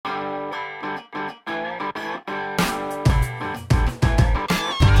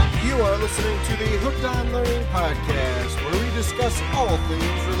listening to the Hooked on Learning podcast, where we discuss all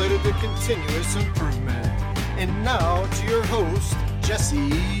things related to continuous improvement. And now to your host, Jesse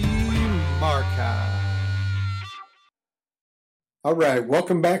Marca. All right,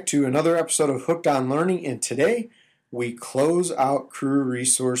 welcome back to another episode of Hooked on Learning, and today we close out crew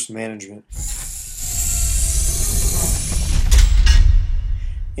resource management.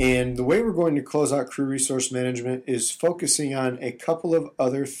 And the way we're going to close out crew resource management is focusing on a couple of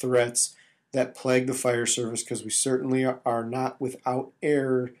other threats that plague the fire service, because we certainly are not without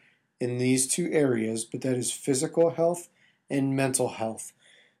error in these two areas, but that is physical health and mental health.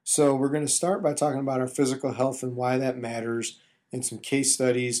 So we're going to start by talking about our physical health and why that matters and some case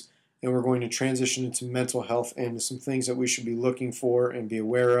studies, and we're going to transition into mental health and some things that we should be looking for and be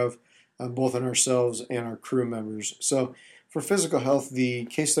aware of, both in ourselves and our crew members. So for physical health, the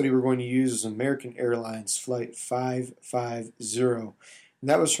case study we're going to use is American Airlines Flight 550. And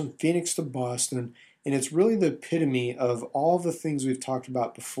that was from Phoenix to Boston, and it's really the epitome of all the things we've talked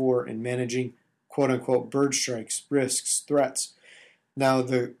about before in managing quote-unquote bird strikes, risks, threats. Now,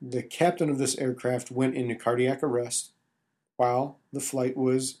 the captain of this aircraft went into cardiac arrest while the flight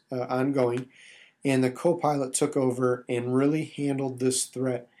was ongoing, and the co-pilot took over and really handled this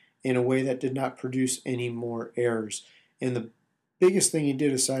threat in a way that did not produce any more errors. And the biggest thing he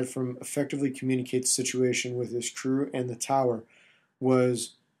did, aside from effectively communicate the situation with his crew and the tower,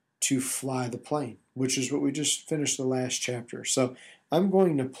 was to fly the plane, which is what we just finished the last chapter. So I'm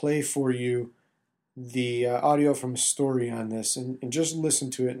going to play for you the audio from a story on this, and just listen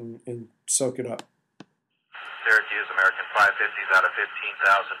to it and soak it up. Syracuse American 550s out of 15,000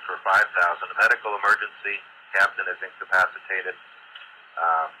 for 5,000. A medical emergency. Captain is incapacitated.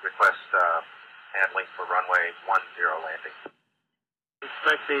 Request handling for runway 10 landing.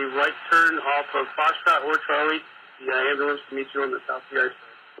 Expect a right turn off of Foxtrot or Charlie. The ambulance to meet you on the south side.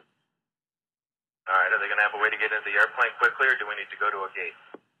 All right, are they going to have a way to get into the airplane quickly, or do we need to go to a gate?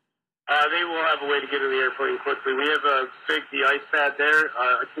 They will have a way to get in the airplane quickly. We have the ice pad there.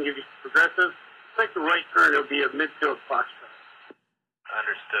 I can give you progressive. Expect the right turn. It'll be a midfield Foxtrot.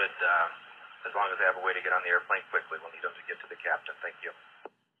 Understood. As long as they have a way to get on the airplane quickly, we'll need them to get to the captain. Thank you.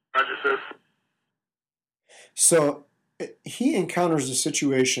 Roger, sir. So he encounters a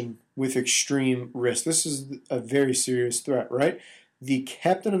situation with extreme risk. This is a very serious threat, right? The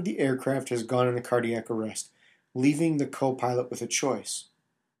captain of the aircraft has gone into cardiac arrest, leaving the co-pilot with a choice.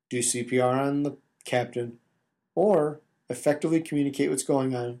 Do CPR on the captain, or effectively communicate what's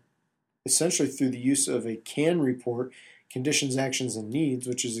going on, essentially through the use of a CAN report, conditions, actions, and needs,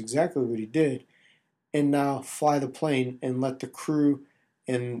 which is exactly what he did, and now fly the plane and let the crew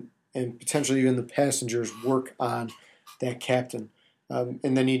and potentially even the passengers work on that captain. And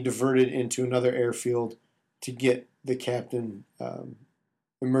then he diverted into another airfield to get the captain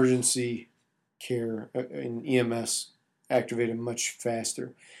emergency care and EMS activated much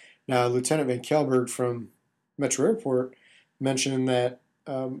faster. Now, Lieutenant Van Kelberg from Metro Airport mentioned that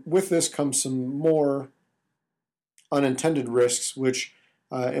with this comes some more unintended risks, which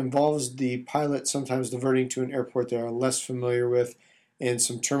involves the pilot sometimes diverting to an airport they are less familiar with, and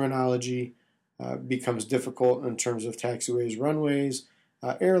some terminology becomes difficult in terms of taxiways, runways,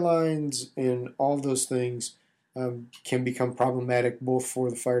 airlines, and all of those things can become problematic both for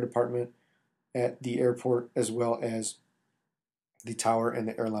the fire department at the airport as well as the tower and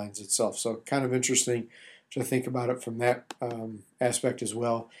the airlines itself. So kind of interesting to think about it from that aspect as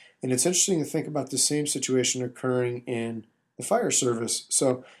well. And it's interesting to think about the same situation occurring in the fire service.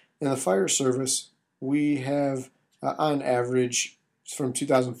 So in the fire service, we have on average from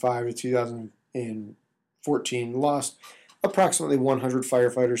 2005 to 2014 lost approximately 100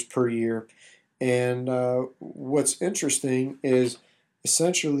 firefighters per year. And what's interesting is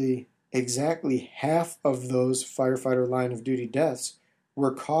essentially exactly half of those firefighter line of duty deaths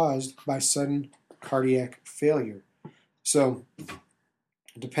were caused by sudden cardiac failure. So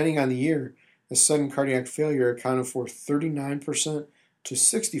depending on the year, a sudden cardiac failure accounted for 39% to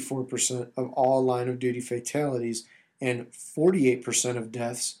 64% of all line of duty fatalities and 48% of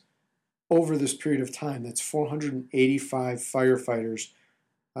deaths over this period of time. That's 485 firefighters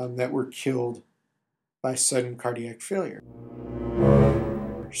that were killed by sudden cardiac failure.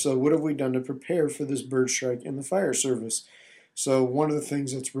 So what have we done to prepare for this bird strike in the fire service? So one of the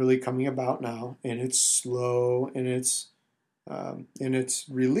things that's really coming about now, and it's slow in its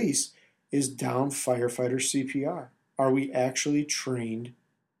release, is down firefighter CPR. Are we actually trained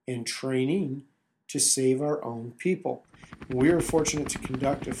and training to save our own people? We were fortunate to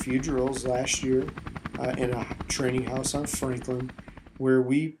conduct a few drills last year in a training house on Franklin where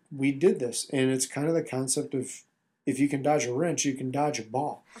we did this, and it's kind of the concept of if you can dodge a wrench, you can dodge a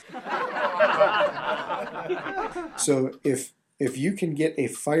ball. So if you can get a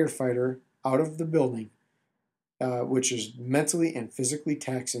firefighter out of the building, which is mentally and physically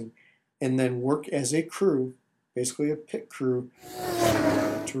taxing, and then work as a crew, basically a pit crew,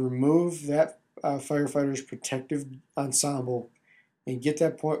 to remove that firefighter's protective ensemble and get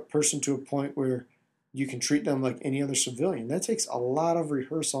that person to a point where you can treat them like any other civilian. That takes a lot of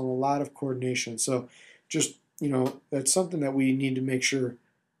rehearsal and a lot of coordination. So just, that's something that we need to make sure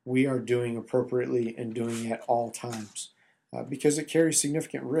we are doing appropriately and doing at all times because it carries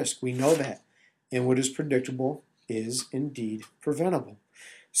significant risk. We know that. And what is predictable is indeed preventable.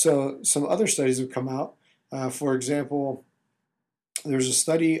 So some other studies have come out. For example, there's a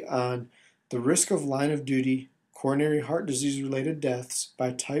study on the risk of line of duty coronary heart disease related deaths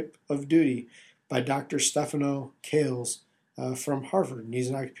by type of duty by Dr. Stefano Kales from Harvard. And he's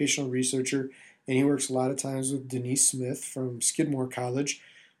an occupational researcher, and he works a lot of times with Denise Smith from Skidmore College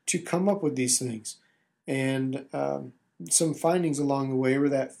to come up with these things. And some findings along the way were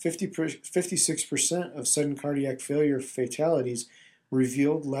that 56% of sudden cardiac failure fatalities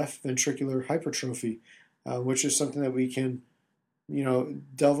revealed left ventricular hypertrophy, which is something that we can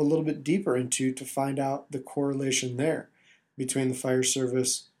delve a little bit deeper into to find out the correlation there between the fire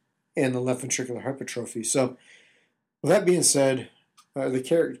service and the left ventricular hypertrophy. So, with that being said, they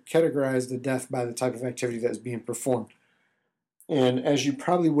categorize the death by the type of activity that is being performed. And as you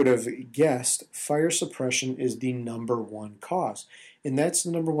probably would have guessed, fire suppression is the number one cause. And that's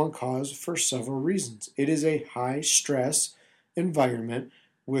the number one cause for several reasons. It is a high-stress environment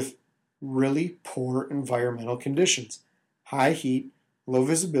with really poor environmental conditions. High heat, low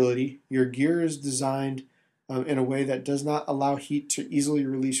visibility, your gear is designed in a way that does not allow heat to easily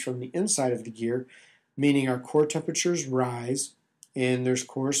release from the inside of the gear, meaning our core temperatures rise, and there's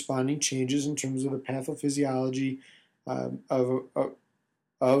corresponding changes in terms of the pathophysiology of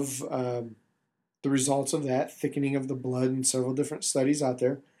the results of that, thickening of the blood in several different studies out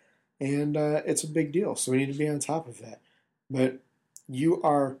there, and it's a big deal, so we need to be on top of that. But you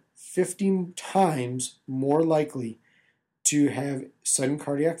are 15 times more likely to have sudden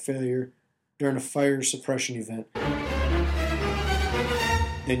cardiac failure during a fire suppression event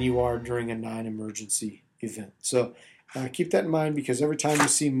than you are during a non-emergency event. So keep that in mind, because every time we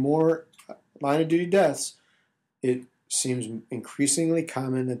see more line of duty deaths, it seems increasingly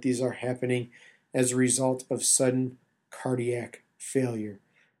common that these are happening as a result of sudden cardiac failure.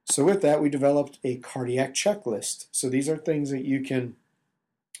 So with that, we developed a cardiac checklist. So these are things that you can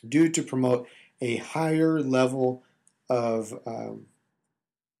do to promote a higher level of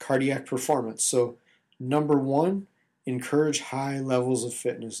cardiac performance. So number one, encourage high levels of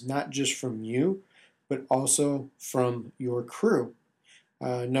fitness, not just from you, but also from your crew.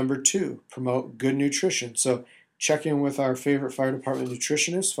 Number two, promote good nutrition. So check in with our favorite fire department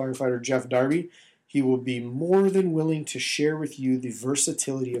nutritionist, firefighter Jeff Darby. He will be more than willing to share with you the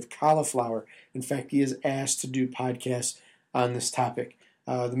versatility of cauliflower. In fact, he is asked to do podcasts on this topic.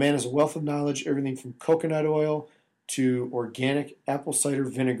 The man has a wealth of knowledge, everything from coconut oil to organic apple cider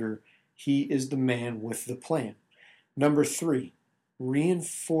vinegar. He is the man with the plan. Number three,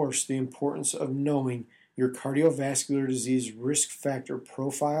 reinforce the importance of knowing your cardiovascular disease risk factor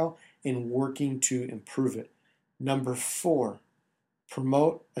profile and working to improve it. Number four,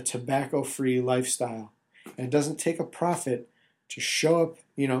 promote a tobacco-free lifestyle. And it doesn't take a profit to show up,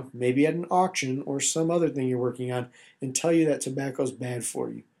 maybe at an auction or some other thing you're working on and tell you that tobacco is bad for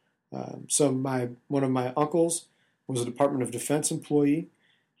you. So one of my uncles was a Department of Defense employee.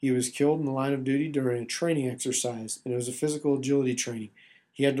 He was killed in the line of duty during a training exercise, and it was a physical agility training.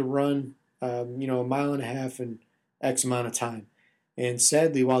 He had to run, a mile and a half in X amount of time. And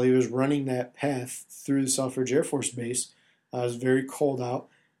sadly, while he was running that path through the Selfridge Air Force Base, it was very cold out,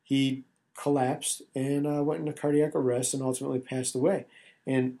 he collapsed and went into cardiac arrest and ultimately passed away.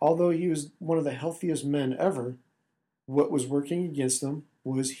 And although he was one of the healthiest men ever, what was working against him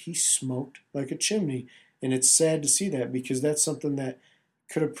was he smoked like a chimney. And it's sad to see that, because that's something that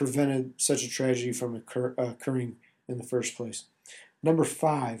could have prevented such a tragedy from occurring in the first place. Number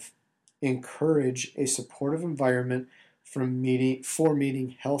five, encourage a supportive environment for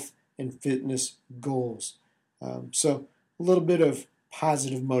meeting health and fitness goals. So a little bit of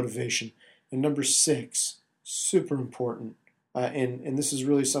positive motivation. And number six, super important, and this is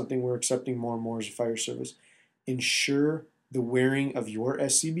really something we're accepting more and more as a fire service, ensure the wearing of your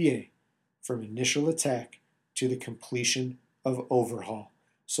SCBA from initial attack to the completion of overhaul.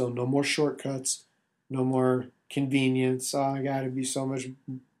 So no more shortcuts, no more convenience. Oh, I got to be so much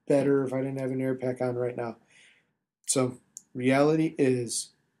better if I didn't have an air pack on right now. So reality is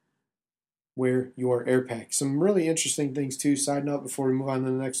wear your air pack. Some really interesting things too. Side note before we move on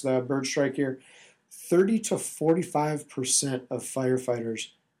to the next bird strike here: 30 to 45% of firefighters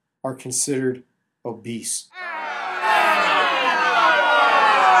are considered obese.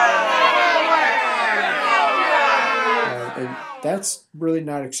 And that's really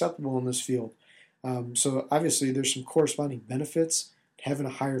not acceptable in this field. So obviously there's some corresponding benefits to having a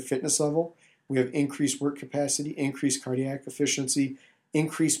higher fitness level. We have increased work capacity, increased cardiac efficiency,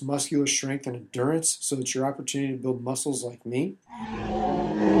 increased muscular strength and endurance, so it's your opportunity to build muscles like me.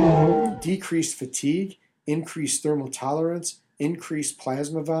 Decreased fatigue, increased thermal tolerance, increased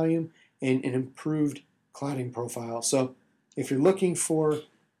plasma volume, and an improved clotting profile. So if you're looking for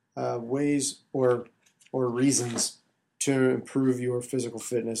ways or reasons to improve your physical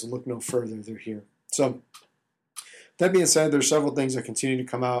fitness, look no further, they're here. So that being said, there's several things that continue to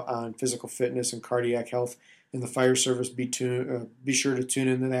come out on physical fitness and cardiac health in the fire service. Be sure to tune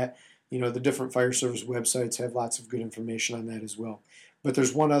into that. The different fire service websites have lots of good information on that as well. But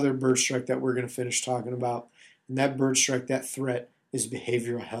there's one other bird strike that we're going to finish talking about, and that bird strike, that threat, is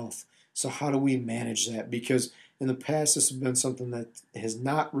behavioral health. So how do we manage that? Because in the past, this has been something that has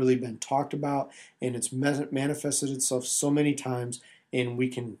not really been talked about, and it's manifested itself so many times, and we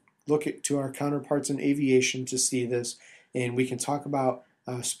can look to our counterparts in aviation to see this, and we can talk about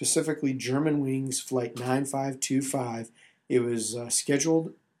specifically Germanwings Flight 9525. It was a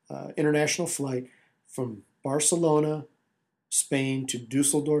scheduled international flight from Barcelona, Spain to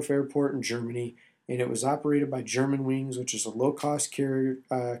Dusseldorf Airport in Germany, and it was operated by Germanwings, which is a low-cost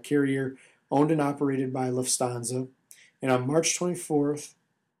carrier owned and operated by Lufthansa. And on March 24th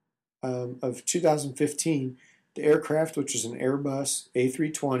of 2015, the aircraft, which is an Airbus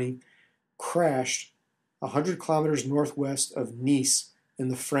A320, crashed 100 kilometers northwest of Nice in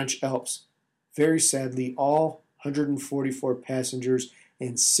the French Alps. Very sadly, all 144 passengers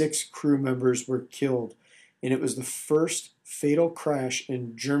and 6 crew members were killed, and it was the first fatal crash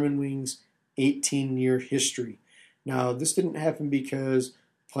in Germanwings' 18-year history. Now, this didn't happen because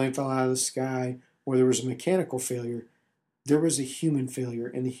the plane fell out of the sky or there was a mechanical failure. There was a human failure,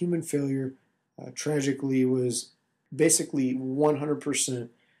 and the human failure, tragically, was basically 100%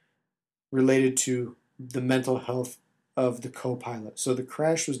 related to the mental health of the co-pilot. So the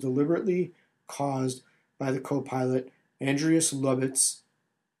crash was deliberately caused by the co-pilot, Andreas Lubitz,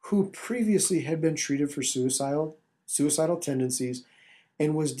 who previously had been treated for suicidal tendencies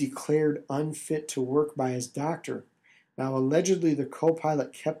and was declared unfit to work by his doctor. Now, allegedly, the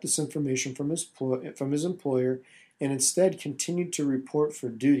co-pilot kept this information from his employer and instead continued to report for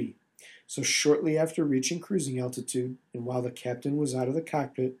duty. So shortly after reaching cruising altitude, and while the captain was out of the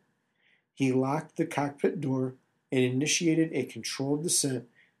cockpit, he locked the cockpit door and initiated a controlled descent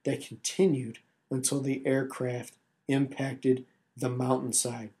that continued until the aircraft impacted the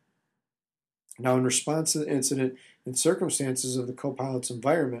mountainside. Now, in response to the incident and circumstances of the co-pilot's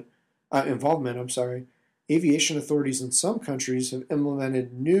involvement, aviation authorities in some countries have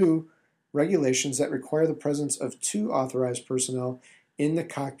implemented new regulations that require the presence of 2 authorized personnel in the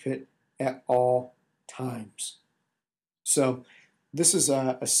cockpit at all times. So this is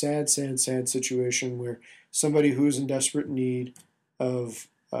a sad situation where somebody who is in desperate need of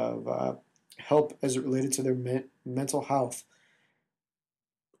help as it related to their mental health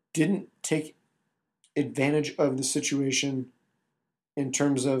didn't take advantage of the situation in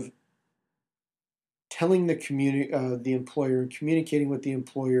terms of telling the employer and communicating with the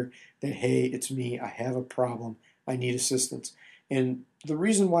employer that, hey, it's me, I have a problem, I need assistance. And the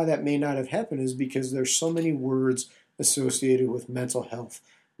reason why that may not have happened is because there's so many words associated with mental health,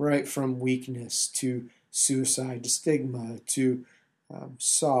 right? From weakness to suicide to stigma to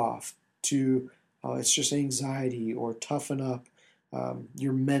soft to it's just anxiety or toughen up,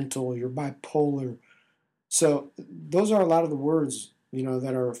 you're mental, you're bipolar. So those are a lot of the words,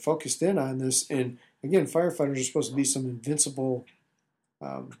 that are focused in on this. And again, firefighters are supposed to be some invincible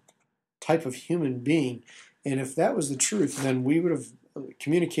type of human being. And if that was the truth, then we would have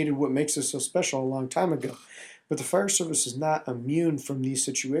communicated what makes us so special a long time ago. But the fire service is not immune from these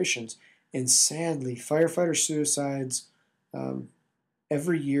situations. And sadly, firefighter suicides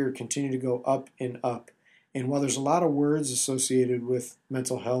every year continue to go up and up. And while there's a lot of words associated with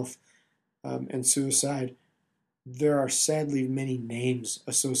mental health and suicide, there are sadly many names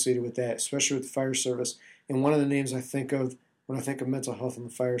associated with that, especially with the fire service. And one of the names I think of when I think of mental health in the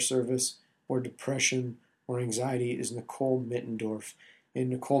fire service or depression or anxiety is Nicole Mittendorf. And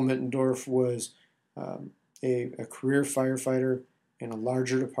Nicole Mittendorf was a career firefighter in a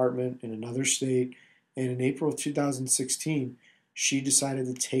larger department in another state. And in April of 2016, she decided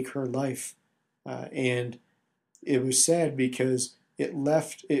to take her life. And it was sad because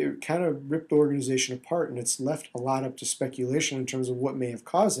it kind of ripped the organization apart, and it's left a lot up to speculation in terms of what may have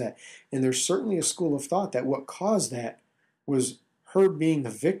caused that. And there's certainly a school of thought that what caused that was her being the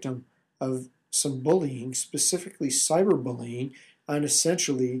victim of some bullying, specifically cyberbullying, on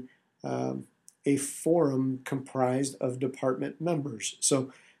essentially a forum comprised of department members.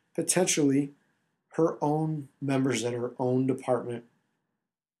 So potentially her own members at her own department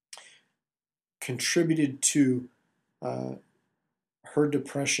contributed to her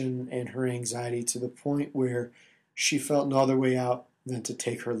depression and her anxiety to the point where she felt no other way out than to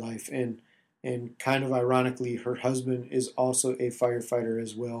take her life. And kind of ironically, her husband is also a firefighter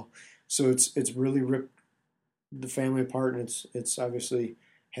as well. So it's really ripped the family apart, and it's obviously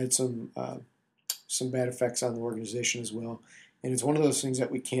had some bad effects on the organization as well. And it's one of those things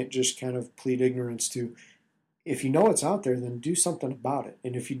that we can't just kind of plead ignorance to. If you know it's out there, then do something about it.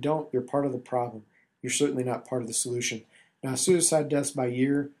 And if you don't, you're part of the problem. You're certainly not part of the solution. Now, suicide deaths by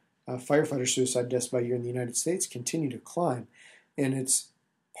year, firefighter suicide deaths by year in the United States continue to climb. And it's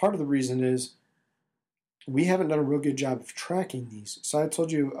part of the reason is we haven't done a real good job of tracking these. So I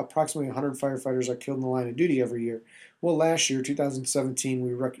told you approximately 100 firefighters are killed in the line of duty every year. Well, last year,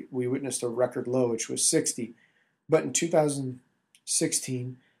 2017, we witnessed a record low, which was 60. But in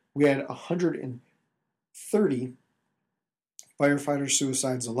 2016, we had 130 firefighter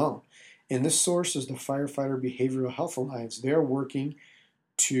suicides alone. And this source is the Firefighter Behavioral Health Alliance. They're working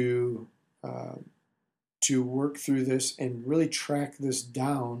to work through this and really track this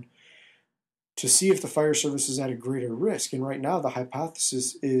down to see if the fire service is at a greater risk. And right now, the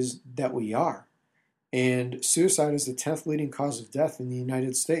hypothesis is that we are. And suicide is the 10th leading cause of death in the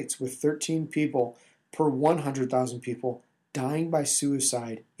United States, with 13 people per 100,000 people dying by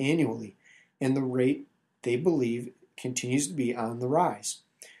suicide annually. And the rate, they believe, continues to be on the rise.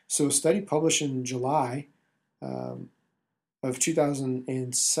 So a study published in July of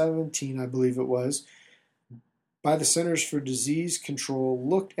 2017, I believe it was, by the Centers for Disease Control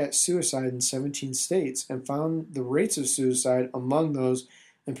looked at suicide in 17 states and found the rates of suicide among those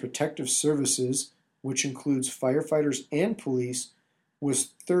in protective services, which includes firefighters and police, was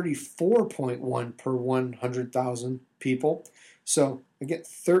 34.1 per 100,000 people. So again,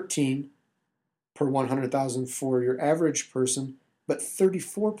 13 per 100,000 for your average person, but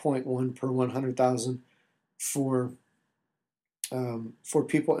 34.1 per 100,000 for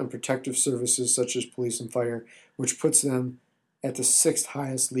people in protective services such as police and fire, which puts them at the 6th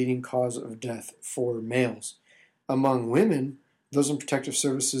highest leading cause of death for males. Among women, those in protective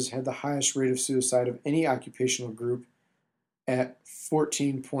services had the highest rate of suicide of any occupational group at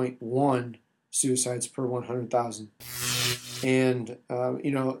 14.1 suicides per 100,000. And,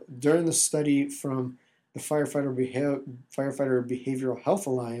 during the study from the Firefighter Behavioral Health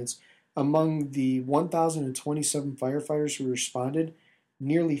Alliance, among the 1,027 firefighters who responded,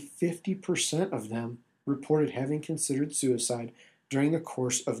 nearly 50% of them reported having considered suicide during the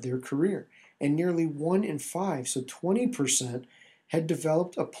course of their career. And nearly 1 in 5, so 20%, had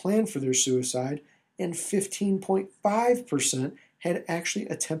developed a plan for their suicide, and 15.5% had actually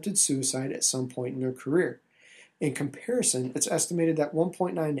attempted suicide at some point in their career. In comparison, it's estimated that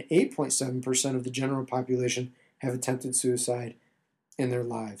 1.9 to 8.7% of the general population have attempted suicide in their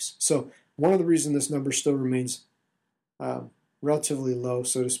lives. So one of the reasons this number still remains relatively low,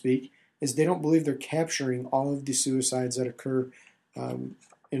 so to speak, is they don't believe they're capturing all of the suicides that occur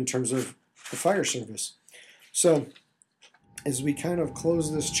in terms of the fire service. So as we kind of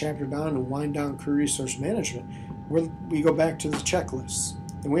close this chapter down and wind down crew resource management, we go back to the checklists.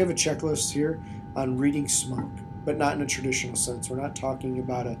 And we have a checklist here on reading smoke, but not in a traditional sense. We're not talking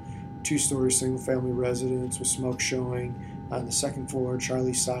about a 2-story single-family residence with smoke showing on the second floor,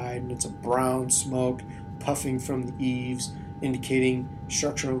 Charlie's side, and it's a brown smoke puffing from the eaves, indicating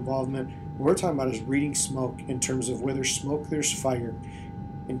structural involvement. What we're talking about is reading smoke in terms of where there's smoke, there's fire,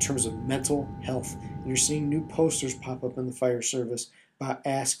 in terms of mental health. And you're seeing new posters pop up in the fire service about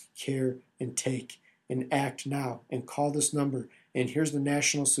ask, care, and take, and act now, and call this number. And here's the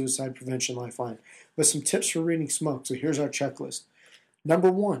National Suicide Prevention Lifeline. But some tips for reading smoke. So here's our checklist. Number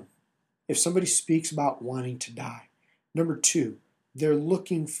 1, if somebody speaks about wanting to die. Number 2, they're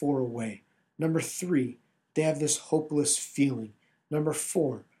looking for a way. Number 3, they have this hopeless feeling. Number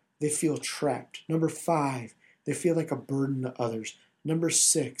 4, they feel trapped. Number 5, they feel like a burden to others. Number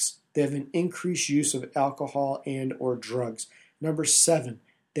 6, they have an increased use of alcohol and or drugs. Number 7,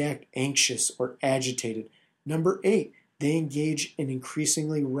 they act anxious or agitated. Number 8, they engage in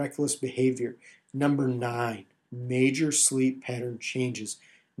increasingly reckless behavior. Number 9, major sleep pattern changes.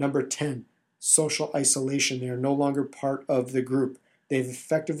 Number 10, social isolation. They are no longer part of the group. They've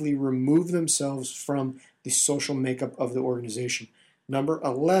effectively removed themselves from the social makeup of the organization. Number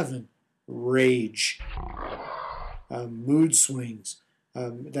 11, rage. Mood swings.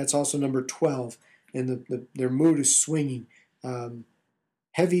 That's also number 12, and their mood is swinging.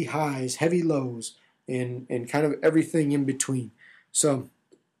 Heavy highs, heavy lows, and kind of everything in between. So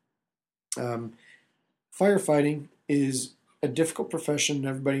firefighting is a difficult profession, and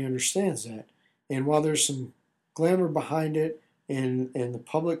everybody understands that. And while there's some glamour behind it, and the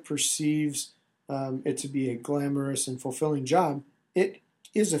public perceives it to be a glamorous and fulfilling job, it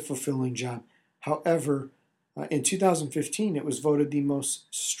is a fulfilling job. However, in 2015, it was voted the most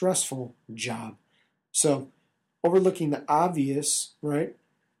stressful job. So, overlooking the obvious, right?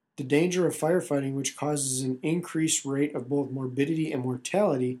 The danger of firefighting, which causes an increased rate of both morbidity and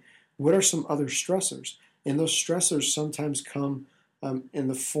mortality, what are some other stressors? And those stressors sometimes come in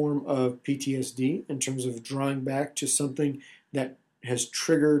the form of PTSD, in terms of drawing back to something that has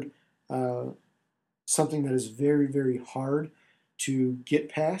triggered something that is very, very hard to get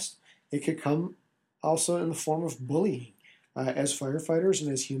past. It could come also in the form of bullying. As firefighters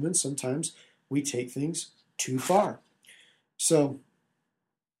and as humans, sometimes we take things too far. So,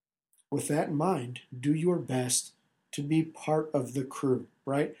 with that in mind, do your best to be part of the crew,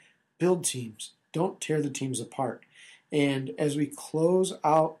 right? Build teams. Don't tear the teams apart. And as we close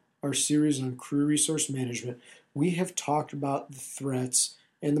out our series on crew resource management, we have talked about the threats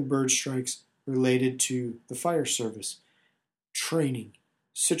and the bird strikes related to the fire service. Training,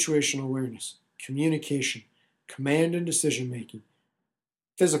 situational awareness, communication, command and decision making,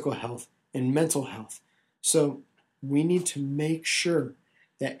 physical health, and mental health. So we need to make sure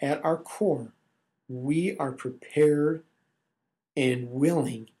that at our core, we are prepared and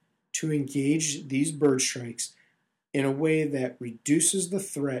willing to engage these bird strikes in a way that reduces the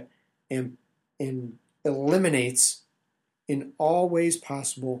threat and eliminates in all ways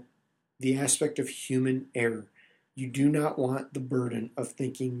possible the aspect of human error. You do not want the burden of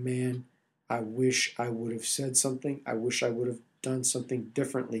thinking, man, I wish I would have said something. I wish I would have done something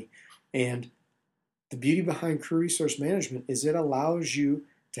differently. And the beauty behind crew resource management is it allows you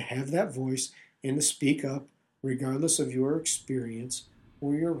to have that voice and to speak up regardless of your experience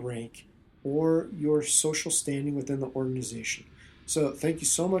or your rank or your social standing within the organization. So thank you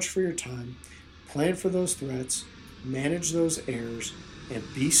so much for your time. Plan for those threats, manage those errors, and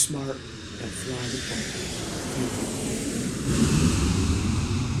be smart and fly the plane.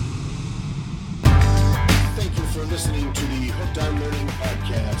 Thank you for listening to the Hooked on Learning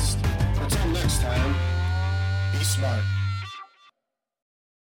podcast. Until next time, be smart.